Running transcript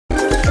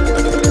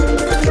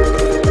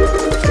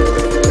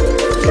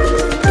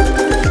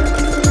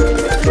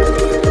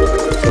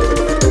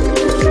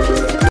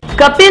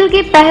कपिल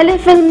की पहली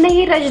फिल्म ने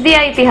ही रच दिया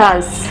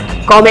इतिहास।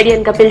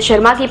 कॉमेडियन कपिल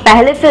शर्मा की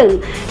पहली फिल्म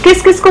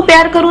किस किस को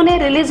प्यार करूं ने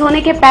रिलीज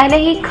होने के पहले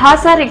ही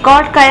खासा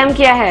रिकॉर्ड कायम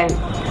किया है।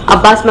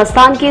 अब्बास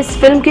मस्तान की इस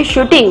फिल्म की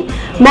शूटिंग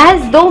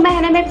महज 2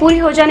 महीने में पूरी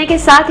हो जाने के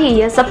साथ ही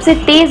यह सबसे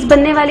तेज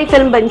बनने वाली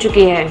फिल्म बन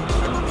चुकी है।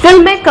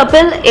 फिल्म में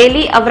कपिल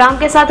एली अवराम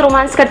के साथ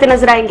रोमांस करते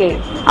नजर आएंगे।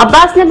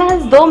 अब्बास ने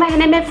महज 2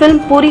 महीने में फिल्म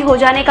पूरी हो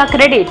जाने का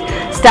क्रेडिट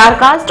स्टार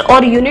कास्ट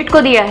और यूनिट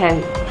को दिया है।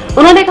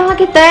 उन्होंने कहा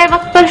कि तय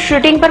वक्त पर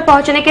शूटिंग पर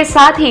पहुंचने के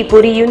साथ ही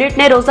पूरी यूनिट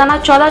ने रोजाना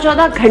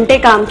 14-14 घंटे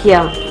काम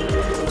किया।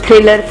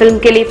 थ्रिलर फिल्म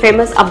के लिए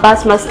फेमस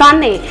अब्बास मस्तान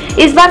ने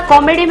इस बार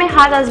कॉमेडी में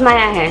हाथ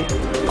आजमाया है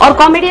और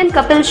कॉमेडियन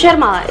कपिल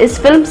शर्मा इस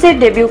फिल्म से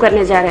डेब्यू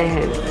करने जा रहे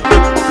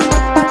हैं।